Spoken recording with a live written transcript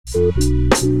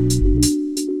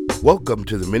Welcome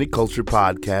to the Miniculture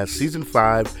Podcast, Season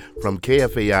 5 from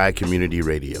KFAI Community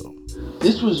Radio.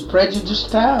 This was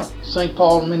prejudiced town, St.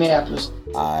 Paul, Minneapolis.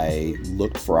 I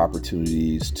looked for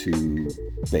opportunities to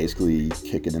basically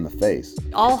kick it in the face.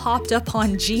 All hopped up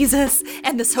on Jesus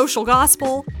and the social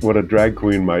gospel. What a drag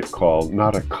queen might call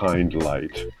not a kind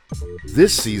light.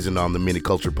 This season on the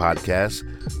Miniculture Podcast,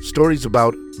 stories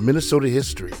about Minnesota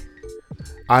history.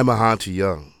 I'm Ahanta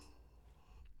Young.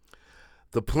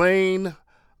 The plain,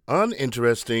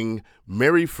 uninteresting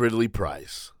Mary Fridley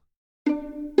Price.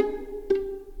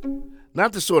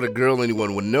 Not the sort of girl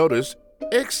anyone would notice,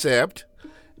 except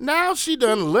now she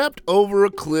done leapt over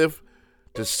a cliff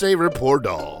to save her poor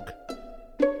dog.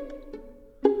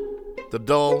 The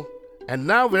dull and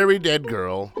now very dead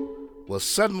girl was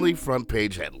suddenly front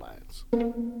page headlines.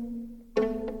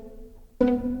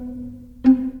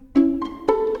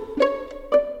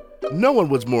 No one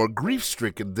was more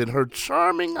grief-stricken than her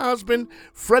charming husband,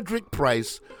 Frederick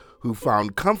Price, who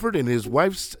found comfort in his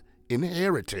wife's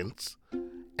inheritance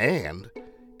and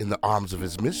in the arms of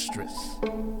his mistress.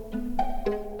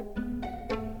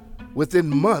 Within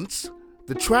months,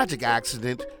 the tragic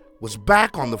accident was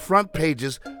back on the front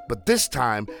pages, but this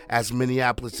time as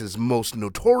Minneapolis' most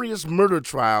notorious murder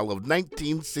trial of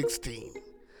 1916.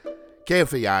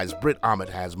 KFAI's Britt Ahmed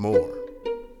has more.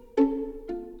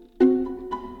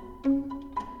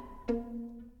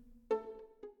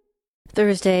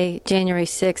 Thursday, January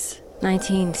 6,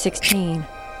 1916.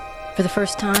 For the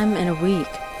first time in a week,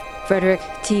 Frederick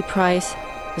T. Price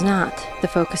was not the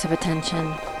focus of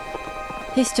attention.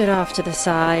 He stood off to the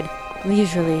side,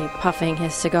 leisurely puffing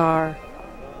his cigar.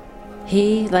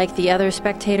 He, like the other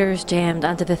spectators, jammed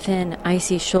onto the thin,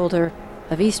 icy shoulder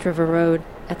of East River Road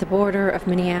at the border of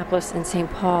Minneapolis and St.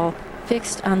 Paul,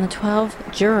 fixed on the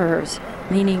 12 jurors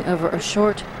leaning over a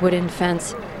short wooden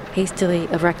fence hastily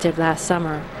erected last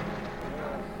summer.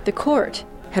 The court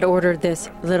had ordered this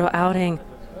little outing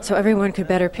so everyone could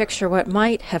better picture what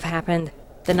might have happened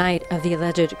the night of the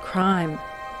alleged crime.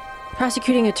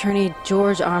 Prosecuting attorney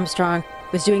George Armstrong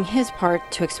was doing his part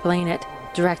to explain it,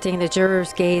 directing the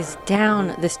jurors' gaze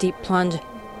down the steep plunge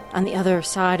on the other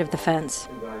side of the fence.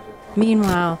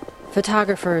 Meanwhile,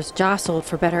 photographers jostled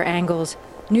for better angles.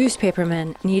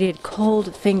 Newspapermen needed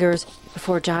cold fingers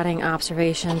before jotting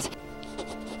observations.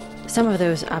 Some of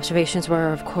those observations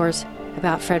were, of course,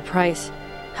 about Fred Price.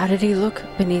 How did he look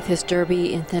beneath his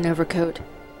derby and thin overcoat?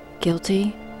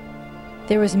 Guilty?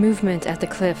 There was movement at the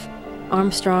cliff.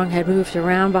 Armstrong had moved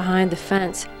around behind the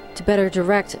fence to better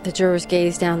direct the jurors'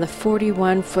 gaze down the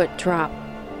 41-foot drop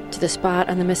to the spot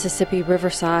on the Mississippi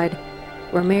riverside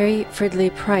where Mary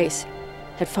Fridley Price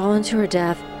had fallen to her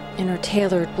death in her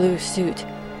tailored blue suit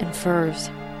and furs.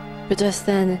 But just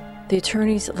then, the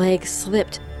attorney's leg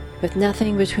slipped with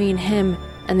nothing between him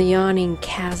and the yawning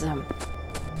chasm.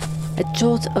 A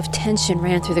jolt of tension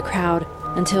ran through the crowd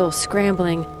until,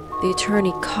 scrambling, the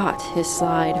attorney caught his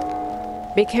slide.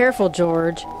 "Be careful,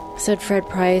 George," said Fred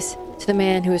Price to the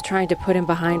man who was trying to put him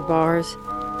behind bars.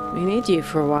 "We need you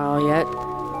for a while yet."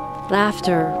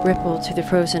 Laughter rippled through the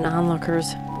frozen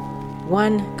onlookers.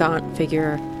 One gaunt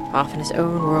figure, off in his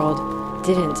own world,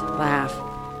 didn't laugh.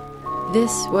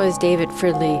 This was David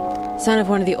Fridley, son of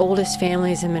one of the oldest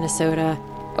families in Minnesota,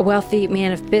 a wealthy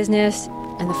man of business,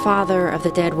 and the father of the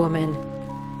dead woman.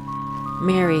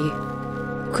 Mary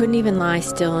couldn't even lie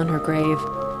still in her grave.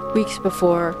 Weeks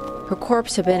before, her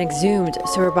corpse had been exhumed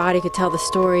so her body could tell the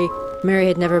story Mary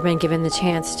had never been given the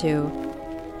chance to.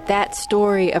 That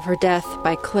story of her death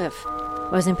by cliff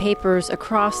was in papers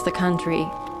across the country.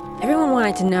 Everyone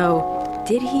wanted to know,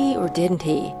 did he or didn't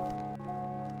he?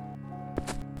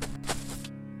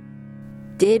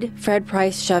 Did Fred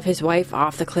Price shove his wife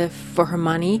off the cliff for her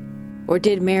money? Or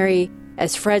did Mary,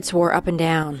 as Fred swore up and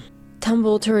down,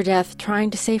 tumble to her death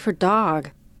trying to save her dog?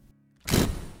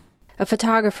 A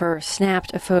photographer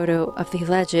snapped a photo of the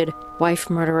alleged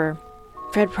wife murderer.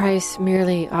 Fred Price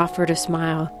merely offered a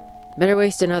smile. "Better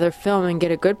waste another film and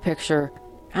get a good picture.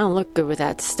 I don't look good with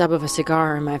that stub of a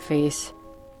cigar in my face."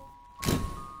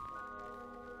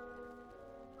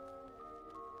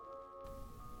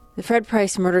 The Fred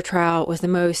Price murder trial was the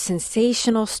most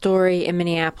sensational story in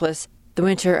Minneapolis the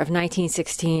winter of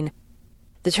 1916.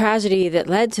 The tragedy that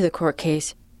led to the court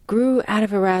case grew out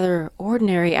of a rather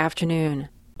ordinary afternoon.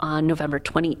 On November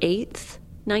 28th,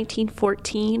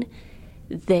 1914,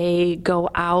 they go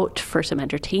out for some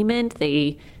entertainment.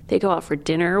 They go out for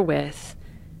dinner with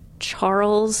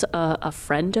Charles, a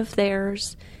friend of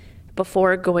theirs,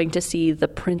 before going to see The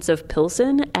Prince of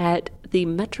Pilsen at the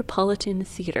Metropolitan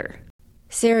Theater.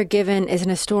 Sarah Given is an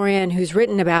historian who's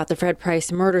written about the Fred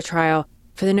Price murder trial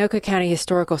for the Anoka County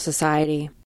Historical Society.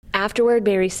 Afterward,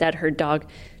 Mary said her dog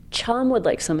Chum would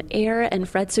like some air, and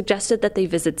Fred suggested that they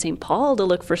visit St. Paul to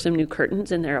look for some new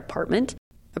curtains in their apartment.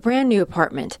 A brand new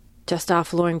apartment, just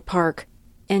off Loring Park.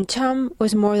 And Chum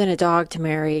was more than a dog to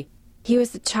Mary. He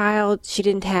was the child she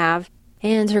didn't have,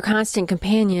 and her constant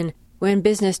companion when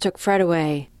business took Fred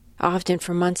away, often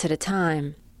for months at a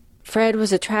time. Fred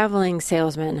was a traveling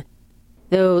salesman,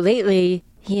 though lately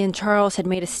he and Charles had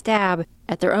made a stab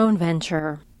at their own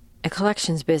venture, a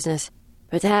collections business,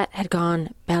 but that had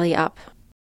gone belly up.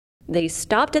 They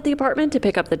stopped at the apartment to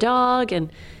pick up the dog and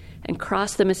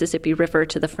crossed the Mississippi River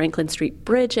to the Franklin Street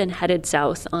Bridge and headed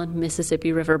south on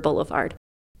Mississippi River Boulevard.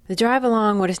 The drive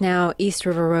along what is now East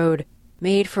River Road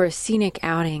made for a scenic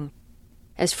outing.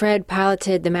 As Fred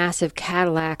piloted the massive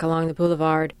Cadillac along the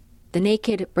boulevard, the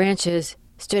naked branches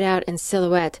stood out in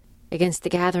silhouette against the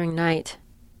gathering night.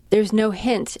 There was no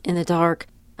hint in the dark,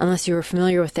 unless you were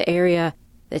familiar with the area,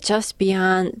 that just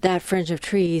beyond that fringe of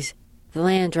trees, the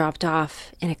land dropped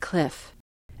off in a cliff.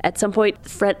 At some point,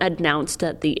 Fred announced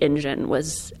that the engine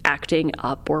was acting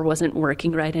up or wasn't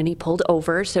working right, and he pulled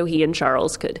over so he and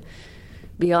Charles could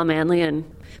be all manly and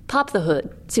pop the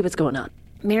hood, see what's going on.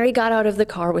 Mary got out of the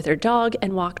car with her dog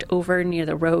and walked over near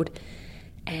the road.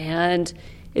 And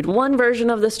in one version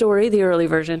of the story, the early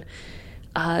version,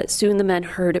 soon the men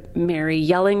heard Mary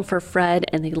yelling for Fred,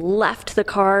 and they left the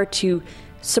car to,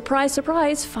 surprise,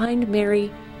 surprise, find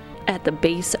Mary at the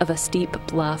base of a steep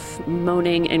bluff,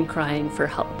 moaning and crying for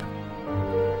help.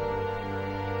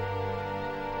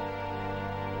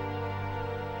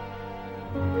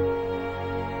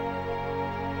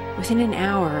 Within an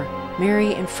hour,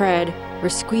 Mary and Fred were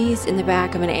squeezed in the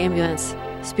back of an ambulance,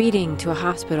 speeding to a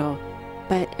hospital.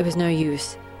 But it was no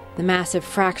use. The massive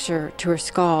fracture to her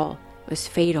skull was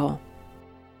fatal.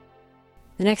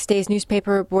 The next day's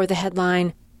newspaper bore the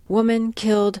headline, "Woman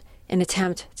Killed in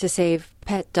Attempt to Save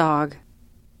Pet Dog."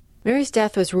 Mary's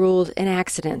death was ruled an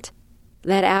accident.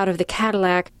 Let out of the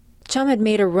Cadillac, Chum had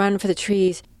made a run for the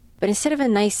trees, but instead of a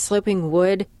nice sloping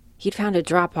wood, he'd found a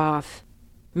drop-off.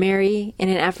 Mary, in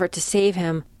an effort to save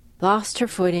him, lost her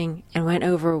footing and went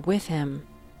over with him.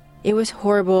 It was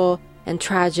horrible and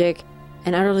tragic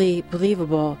and utterly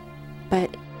believable,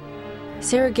 but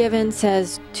Sarah Given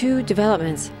says 2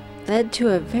 developments led to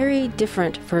a very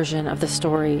different version of the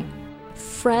story.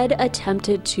 Fred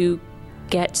attempted to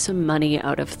get some money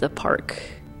out of the park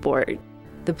board.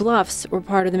 The Bluffs were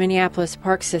part of the Minneapolis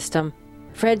park system.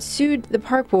 Fred sued the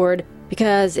park board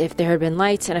because if there had been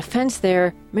lights and a fence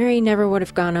there, Mary never would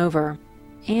have gone over.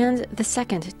 And the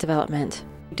second development.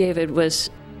 David was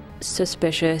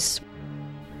suspicious.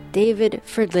 David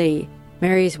Fridley,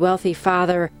 Mary's wealthy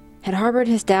father, had harbored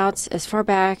his doubts as far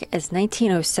back as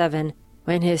 1907,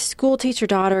 when his schoolteacher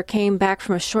daughter came back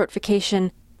from a short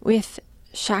vacation with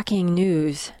shocking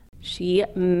news. She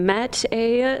met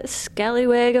a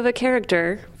scallywag of a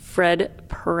character, Fred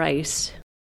Price.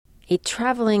 A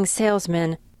traveling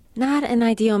salesman, not an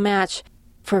ideal match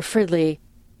for Fridley,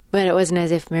 but it wasn't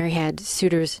as if Mary had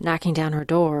suitors knocking down her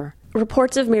door.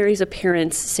 Reports of Mary's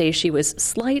appearance say she was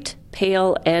slight,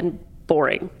 pale, and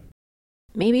boring.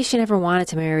 Maybe she never wanted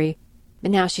to marry,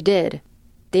 but now she did.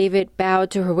 David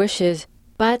bowed to her wishes,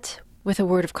 but with a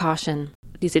word of caution.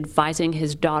 He's advising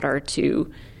his daughter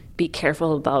to be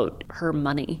careful about her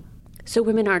money. So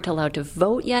women aren't allowed to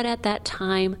vote yet at that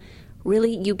time.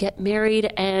 Really, you get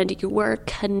married and you are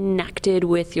connected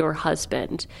with your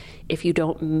husband. If you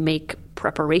don't make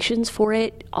preparations for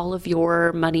it, all of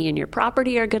your money and your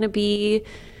property are going to be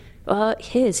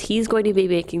his. He's going to be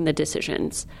making the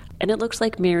decisions. And it looks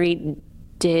like Mary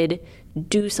did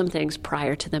do some things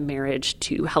prior to the marriage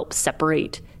to help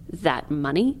separate that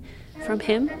money from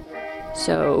him.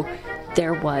 So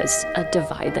there was a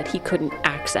divide that he couldn't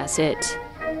access it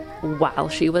while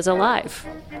she was alive.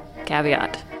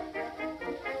 Caveat.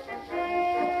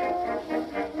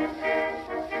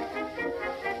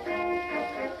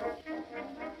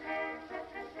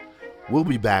 We'll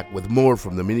be back with more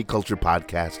from the Mini Culture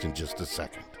Podcast in just a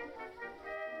second.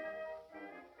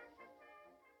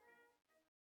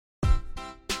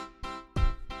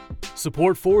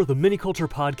 Support for the Mini Culture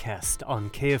Podcast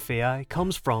on KFAI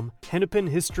comes from Hennepin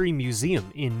History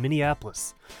Museum in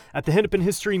Minneapolis. At the Hennepin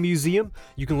History Museum,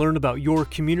 you can learn about your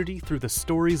community through the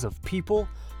stories of people,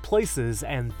 places,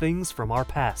 and things from our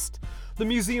past. The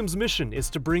museum's mission is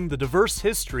to bring the diverse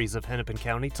histories of Hennepin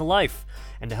County to life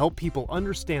and to help people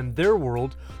understand their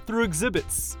world through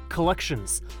exhibits,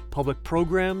 collections, public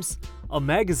programs, a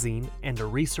magazine, and a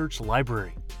research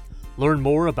library. Learn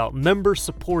more about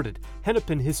member-supported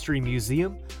Hennepin History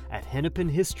Museum at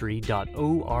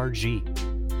hennepinhistory.org.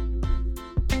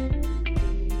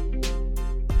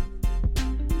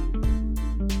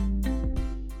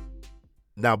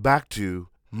 Now back to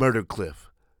Murder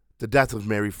Cliff, the death of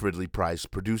Mary Fridley Price,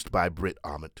 produced by Britt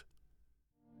Ament.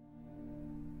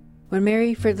 When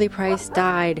Mary Fridley Price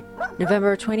died,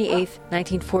 November 28,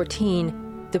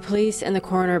 1914, the police and the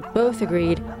coroner both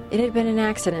agreed it had been an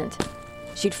accident.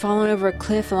 She'd fallen over a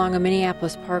cliff along a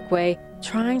Minneapolis parkway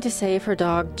trying to save her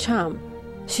dog, Chum.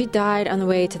 She died on the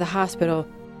way to the hospital.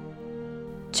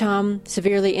 Chum,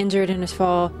 severely injured in his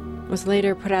fall, was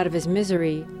later put out of his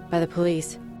misery by the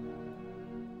police.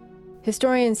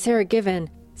 Historian Sarah Given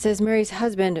says Mary's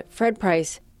husband, Fred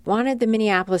Price, wanted the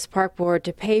Minneapolis Park Board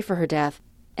to pay for her death,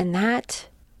 and that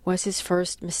was his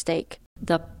first mistake.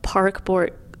 The park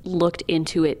board looked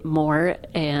into it more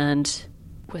and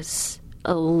was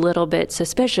a little bit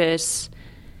suspicious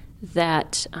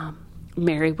that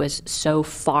Mary was so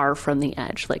far from the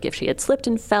edge. Like, if she had slipped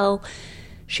and fell,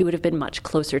 she would have been much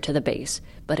closer to the base.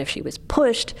 But if she was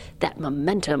pushed, that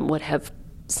momentum would have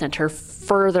sent her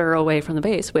further away from the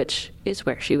base, which is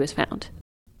where she was found.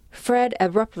 Fred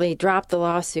abruptly dropped the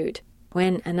lawsuit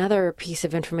when another piece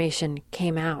of information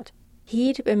came out.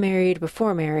 He'd been married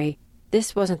before Mary.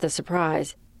 This wasn't the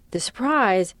surprise. The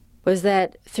surprise was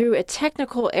that through a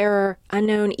technical error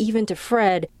unknown even to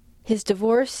Fred, his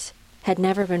divorce had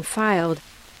never been filed,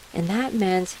 and that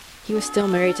meant he was still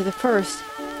married to the first,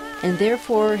 and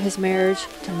therefore his marriage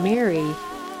to Mary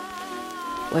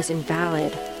was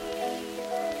invalid.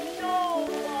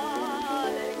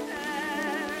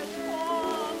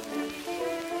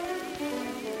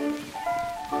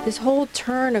 This whole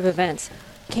turn of events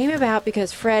came about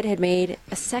because Fred had made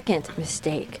a second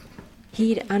mistake.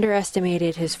 He'd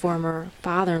underestimated his former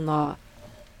father-in-law.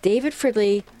 David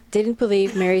Fridley didn't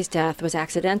believe Mary's death was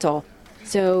accidental,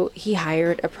 so he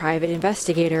hired a private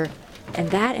investigator, and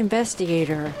that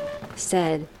investigator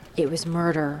said it was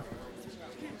murder.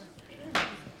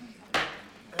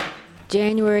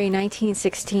 January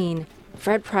 1916,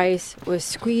 Fred Price was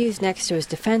squeezed next to his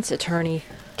defense attorney,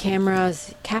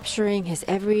 cameras capturing his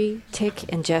every tick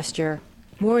and gesture.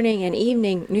 Morning and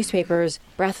evening newspapers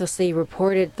breathlessly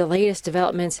reported the latest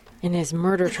developments in his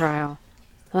murder trial,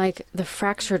 like the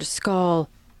fractured skull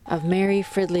of Mary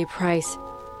Fridley Price,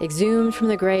 exhumed from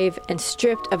the grave and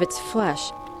stripped of its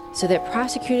flesh, so that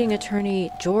prosecuting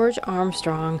attorney George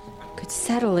Armstrong could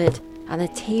settle it on the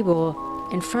table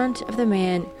in front of the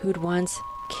man who'd once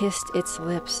kissed its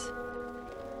lips.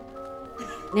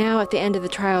 Now, at the end of the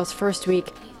trial's first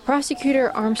week,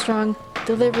 Prosecutor Armstrong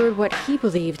delivered what he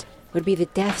believed would be the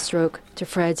death stroke to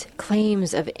Fred's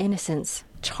claims of innocence.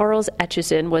 Charles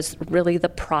Etchison was really the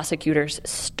prosecutor's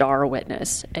star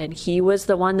witness, and he was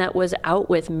the one that was out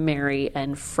with Mary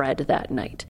and Fred that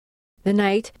night. The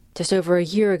night, just over a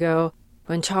year ago,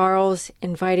 when Charles,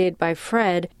 invited by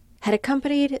Fred, had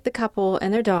accompanied the couple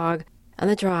and their dog on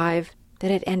the drive that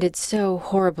had ended so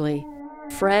horribly.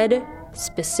 Fred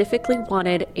specifically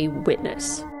wanted a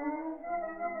witness,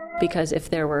 because if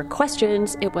there were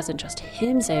questions, it wasn't just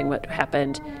him saying what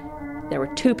happened. There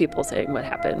were two people saying what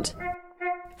happened.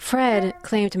 Fred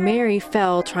claimed Mary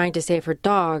fell trying to save her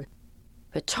dog,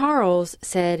 but Charles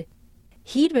said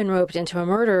he'd been roped into a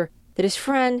murder that his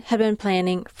friend had been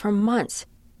planning for months.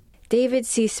 David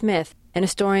C. Smith, an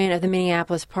historian of the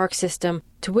Minneapolis park system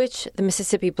to which the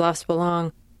Mississippi Bluffs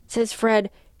belong, says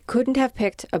Fred couldn't have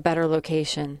picked a better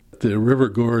location. The river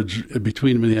gorge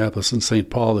between Minneapolis and St.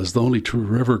 Paul is the only true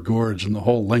river gorge in the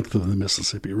whole length of the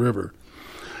Mississippi River.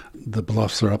 The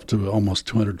bluffs are up to almost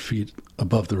 200 feet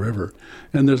above the river.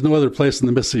 And there's no other place in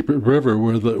the Mississippi River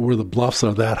where the bluffs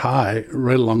are that high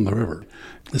right along the river.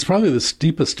 It's probably the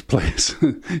steepest place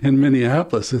in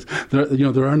Minneapolis.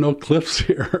 There are no cliffs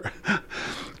here.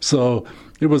 So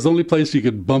it was the only place you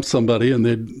could bump somebody and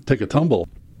they'd take a tumble.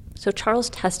 So Charles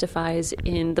testifies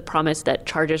in the promise that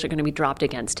charges are going to be dropped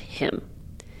against him.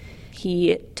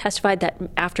 He testified that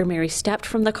after Mary stepped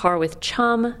from the car with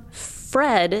Chum,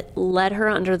 Fred led her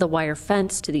under the wire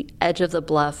fence to the edge of the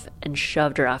bluff and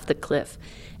shoved her off the cliff,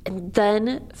 and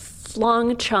then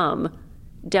flung Chum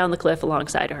down the cliff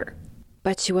alongside her.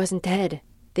 But she wasn't dead.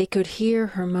 They could hear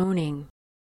her moaning.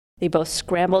 They both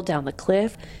scrambled down the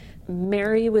cliff.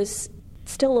 Mary was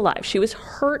still alive. She was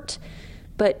hurt,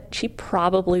 but she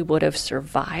probably would have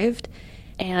survived.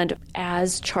 And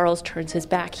as Charles turns his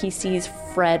back, he sees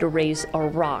Fred raise a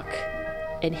rock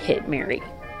and hit Mary,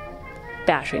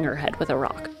 bashing her head with a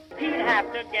rock. He'd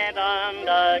have to get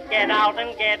out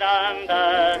and get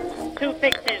under, to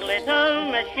fix his little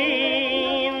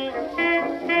machine.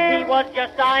 He was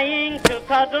just dying to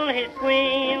cuddle his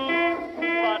queen,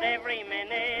 but every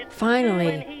minute...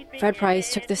 Finally, Fred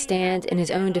Price took the stand in his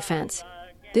own defense.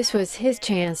 This was his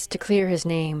chance to clear his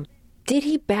name. Did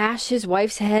he bash his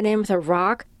wife's head in with a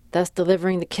rock, thus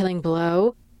delivering the killing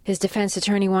blow? his defense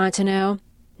attorney wanted to know.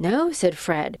 No, said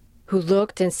Fred, who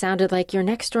looked and sounded like your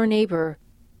next-door neighbor.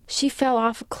 She fell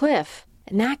off a cliff,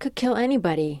 and that could kill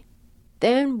anybody.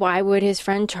 Then why would his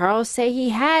friend Charles say he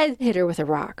had hit her with a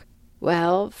rock?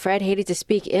 Well, Fred hated to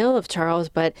speak ill of Charles,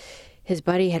 but his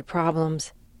buddy had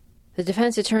problems. The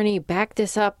defense attorney backed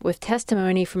this up with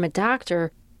testimony from a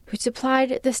doctor who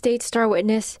supplied the state's star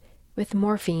witness with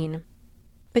morphine.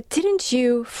 But didn't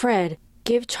you, Fred,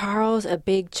 give Charles a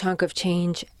big chunk of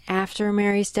change after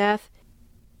Mary's death?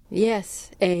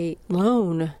 Yes, a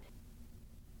loan.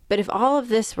 But if all of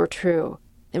this were true,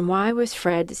 then why was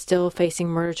Fred still facing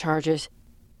murder charges?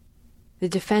 The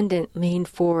defendant leaned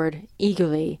forward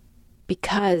eagerly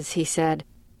because, he said,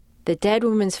 the dead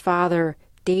woman's father,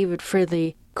 David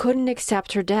Fridley, couldn't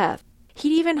accept her death.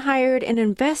 He'd even hired an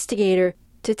investigator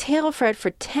to tail Fred for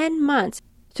 10 months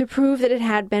to prove that it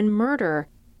had been murder,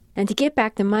 and to get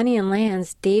back the money and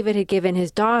lands David had given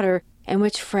his daughter and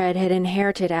which Fred had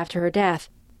inherited after her death.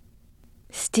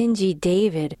 Stingy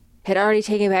David had already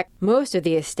taken back most of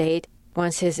the estate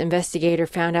once his investigator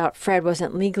found out Fred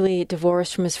wasn't legally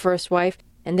divorced from his first wife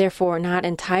and therefore not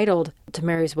entitled to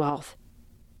Mary's wealth.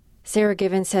 Sarah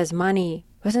Given says money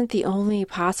wasn't the only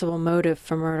possible motive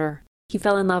for murder. He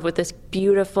fell in love with this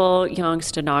beautiful young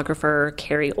stenographer,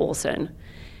 Carrie Olson,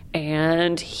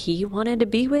 and he wanted to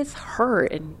be with her,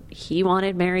 and he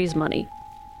wanted Mary's money.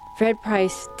 Fred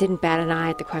Price didn't bat an eye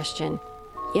at the question.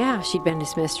 Yeah, she'd been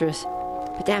his mistress,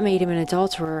 but that made him an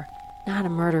adulterer, not a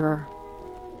murderer.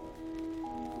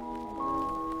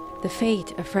 The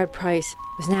fate of Fred Price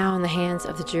was now in the hands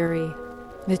of the jury.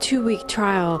 The 2-week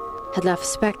trial had left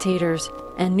spectators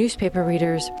and newspaper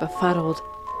readers befuddled.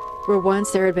 Where once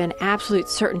there had been absolute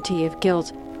certainty of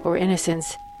guilt or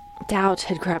innocence, doubt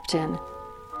had crept in.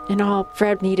 And all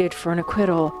Fred needed for an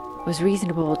acquittal was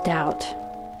reasonable doubt.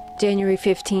 January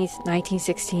 15th,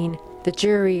 1916, the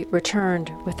jury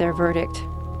returned with their verdict.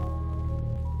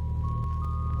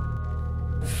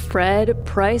 Fred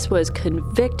Price was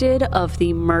convicted of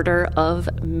the murder of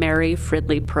Mary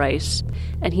Fridley Price,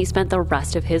 and he spent the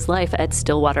rest of his life at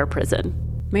Stillwater Prison.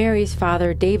 Mary's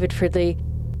father, David Fridley,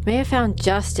 may have found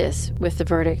justice with the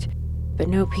verdict, but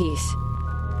no peace.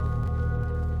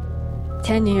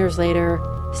 10 years later,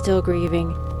 still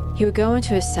grieving, he would go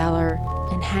into his cellar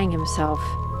and hang himself.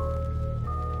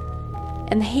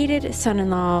 And the hated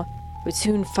son-in-law would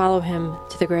soon follow him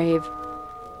to the grave.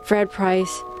 Fred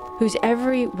Price, whose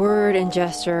every word and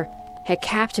gesture had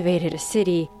captivated a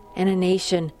city and a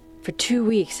nation for 2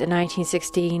 weeks in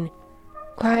 1916,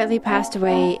 quietly passed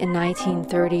away in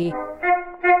 1930,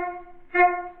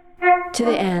 to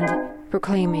the end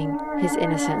proclaiming his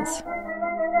innocence.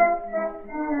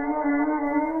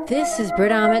 This is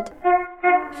Britt Ahmed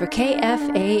for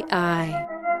KFAI.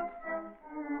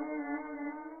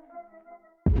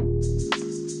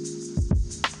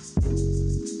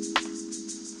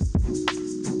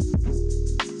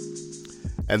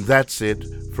 And that's it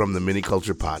from the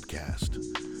Miniculture Podcast.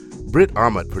 Britt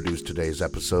Ahmed produced today's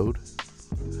episode.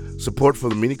 Support for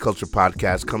the Miniculture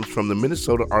Podcast comes from the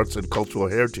Minnesota Arts and Cultural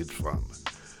Heritage Fund.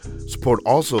 Support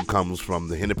also comes from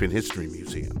the Hennepin History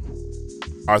Museum.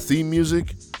 Our theme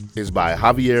music is by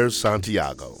Javier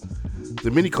Santiago. The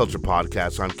Miniculture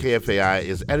Podcast on KFAI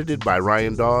is edited by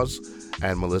Ryan Dawes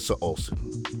and Melissa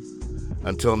Olson.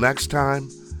 Until next time,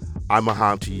 I'm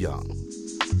Ahanti Young.